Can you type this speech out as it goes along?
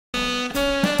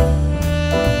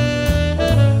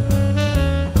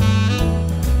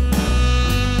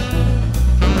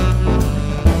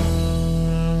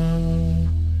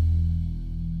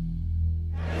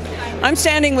I'm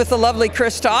standing with the lovely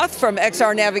Chris Toth from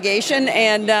XR Navigation,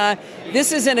 and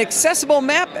this is an accessible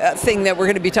map thing that we're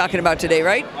going to be talking about today,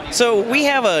 right? So we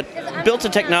have built a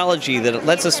technology that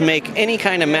lets us make any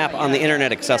kind of map on the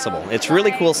internet accessible. It's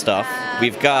really cool stuff.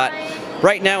 We've got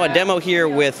right now a demo here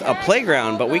with a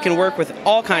playground, but we can work with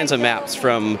all kinds of maps,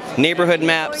 from neighborhood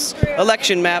maps,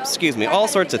 election maps, all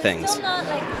sorts of things.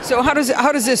 So how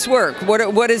does this work?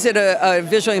 What is it a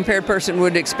visually impaired person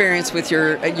would experience with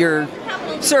your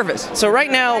service? So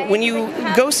right now, when you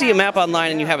go see a map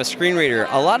online and you have a screen reader,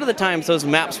 a lot of the times those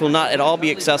maps will not at all be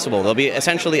accessible. They'll be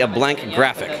essentially a blank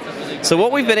graphic. So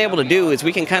what we've been able to do is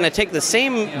we can kind of take the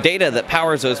same data that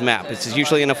powers those maps. It's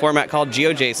usually in a format called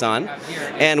GeoJSON,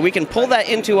 and we can pull that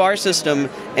into our system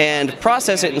and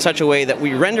process it in such a way that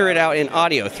we render it out in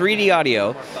audio, 3D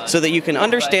audio, so that you can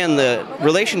understand the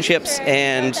relationships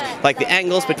and like the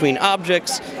angles between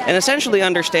objects, and essentially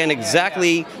understand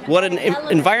exactly what an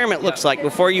environment looks like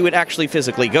before you would actually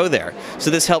physically go there. So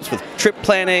this helps with trip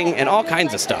planning and all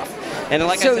kinds of stuff. And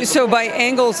like so by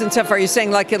angles and stuff, are you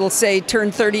saying like it'll say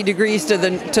turn 30 degrees to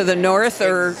the north,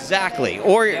 or? Exactly.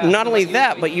 Or not only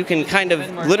that, but you can kind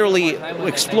of literally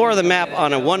explore the map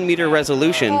on a 1 meter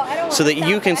resolution so that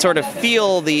you can sort of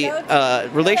feel the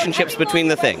relationships between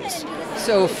the things.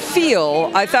 So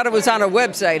feel, I thought it was on a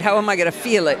website. How am I going to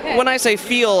feel it? When I say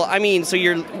feel, I mean, so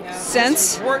your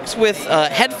sense works with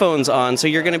headphones on, so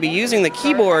you're going to be using the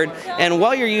keyboard, and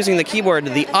while you're using the keyboard,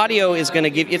 the audio is going to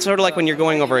give, it's sort of like when you're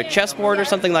going over a chessboard or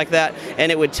something like that,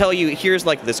 and it would tell you, here's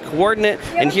like this coordinate,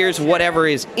 and here's whatever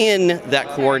is in that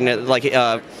coordinate. Like,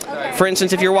 for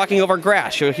instance, if you're walking over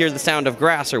grass, you'll hear the sound of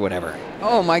grass or whatever.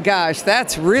 Oh my gosh,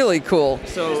 that's really cool.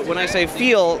 So when I say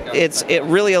feel, it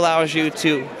really allows you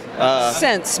to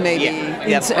sense, maybe,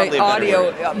 in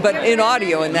audio, but in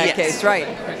audio in that case, right?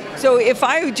 So if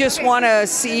I just want to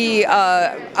see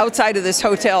outside of this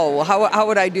hotel, how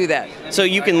would I do that? So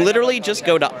you can literally just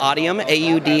go to Audiom,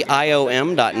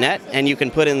 AUDIOM.net, and you can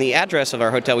put in the address of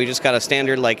our hotel. We just got a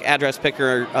standard like address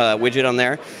picker widget on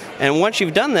there. And once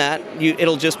you've done that,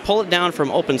 it'll just pull it down from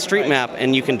OpenStreetMap,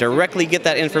 and you can directly get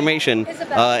that information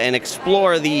and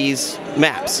explore these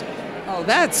maps. Oh,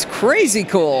 that's crazy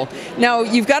cool. Now,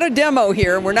 you've got a demo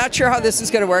here. We're not sure how this is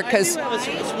going to work because I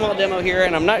do have a small demo here,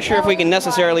 and I'm not sure if we can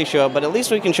necessarily show it, but at least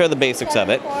we can show the basics of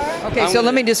it. Okay, so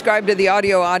let me describe to the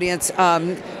audio audience.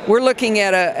 We're looking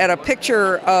at a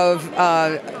picture of,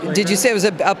 did you say it was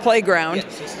a playground?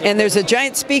 And there's a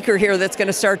giant speaker here that's going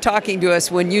to start talking to us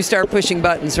when you start pushing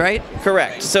buttons, right?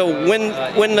 Correct. So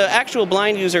when the actual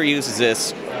blind user uses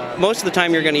this, most of the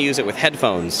time you're going to use it with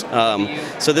headphones.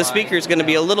 So this speaker is going to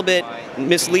be a little bit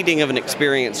misleading of an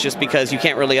experience just because you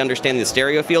can't really understand the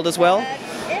stereo field as well.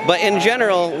 But in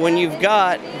general, when you've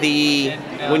got the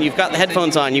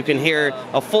headphones on, you can hear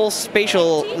a full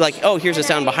spatial, like, oh, here's a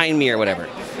sound behind me or whatever.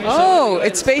 Oh,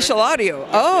 it's spatial audio.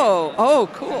 Oh,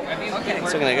 cool.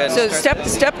 Okay. So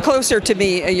step closer to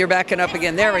me. You're backing up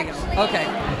again. There we go. Okay.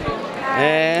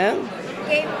 And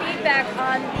gave feedback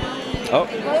on the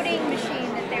voting machine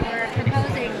that they were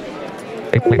proposing.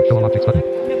 Show all objects button.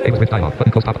 Tables with dialog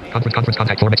button. Close pop. Conference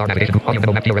contact form XR navigation group. Audio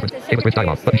memo map reference. Tables with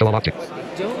dialog button. Show all objects.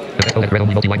 The red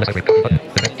only multi-line message button.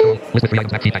 List with free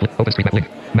items map feedback. OpenStreetMap link.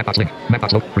 Mapbox link.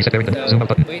 Mapbox low. Reset variant. Zoom out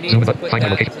button. Zoom in button. Find my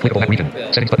location. Clickable map region.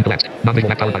 Settings button collapsed. Non-visual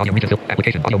map followed by audio region field.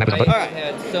 Application. Audio map is on button. All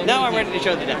right. Now I'm ready to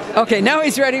show the demo. Okay, now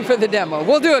he's ready for the demo.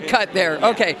 We'll do a cut there.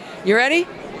 Okay, you ready?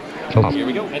 Here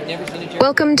we go.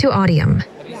 Welcome to Audiom.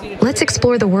 Let's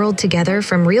explore the world together,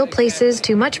 from real places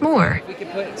to much more.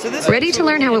 Ready to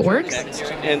learn how it works?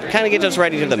 And kind of get us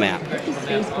ready to the map.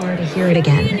 Spacebar to hear it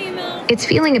again. It's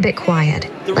feeling a bit quiet.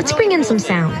 Let's bring in some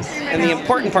sounds. And the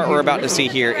important part we're about to see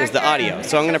here is the audio.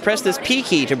 So I'm going to press this P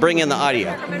key to bring in the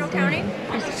audio.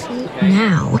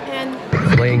 Now.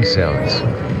 Playing sounds.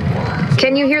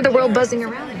 Can you hear the world buzzing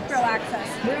around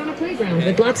us? We're on a playground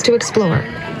with lots to explore.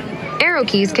 Arrow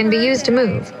keys can be used to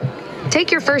move.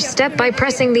 Take your first step by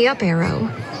pressing the up arrow.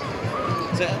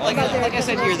 So, like I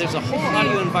said here, there's a whole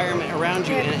audio environment around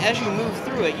you, and as you move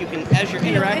through it, you can, as you're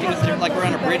interacting with it, like we're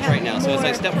on a bridge right now. So as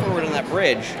I step forward on that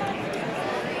bridge,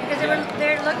 because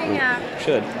they're looking at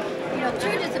true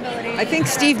disabilities. I think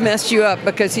Steve messed you up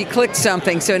because he clicked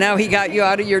something, so now he got you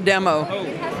out of your demo.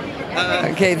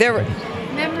 Okay, there.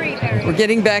 Memory. We're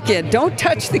getting back in. Don't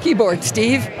touch the keyboard,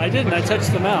 Steve. I didn't. I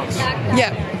touched the mouse.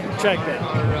 Yeah. Check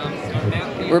that.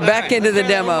 We're back into the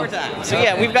demo. So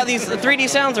yeah, we've got these 3D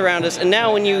sounds around us, and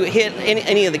now when you hit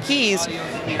any of the keys,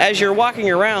 as you're walking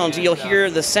around, you'll hear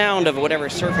the sound of whatever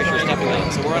surface you're stepping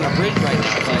on. So we're on a bridge right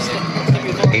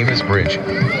now. Avis Bridge,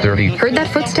 30. Heard that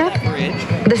footstep?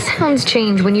 The sounds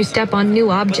change when you step on new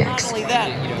objects. Not only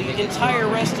that, entire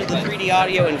rest of the 3D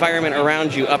audio environment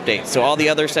around you updates. So all the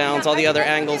other sounds, all the other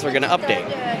angles are going to update.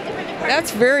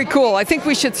 That's very cool. I think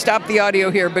we should stop the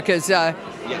audio here because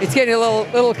it's getting a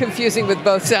little confusing with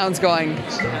both sounds going.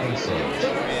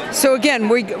 So again,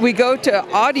 we go to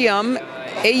Audiom,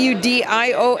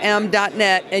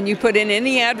 audiom.net, and you put in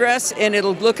any address, and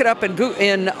it'll look it up in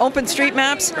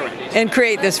OpenStreetMaps and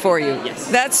create this for you.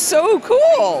 Yes. That's so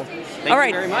cool. Thank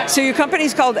you very much. So your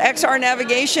company's called XR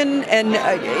Navigation, and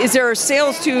is there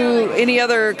sales to any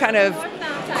other kind of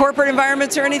corporate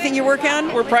environments or anything you work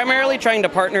on? We're primarily trying to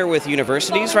partner with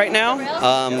universities right now,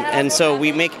 and so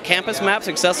we make campus maps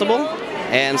accessible.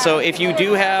 And so if you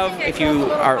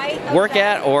work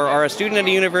at or are a student at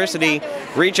a university,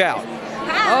 reach out.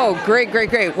 Oh, great, great,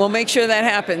 great. We'll make sure that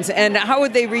happens. And how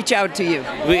would they reach out to you?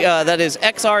 That is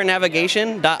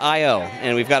xrnavigation.io,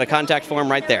 and we've got a contact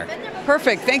form right there.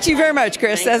 Perfect. Thank you very much,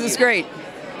 Chris. That was great.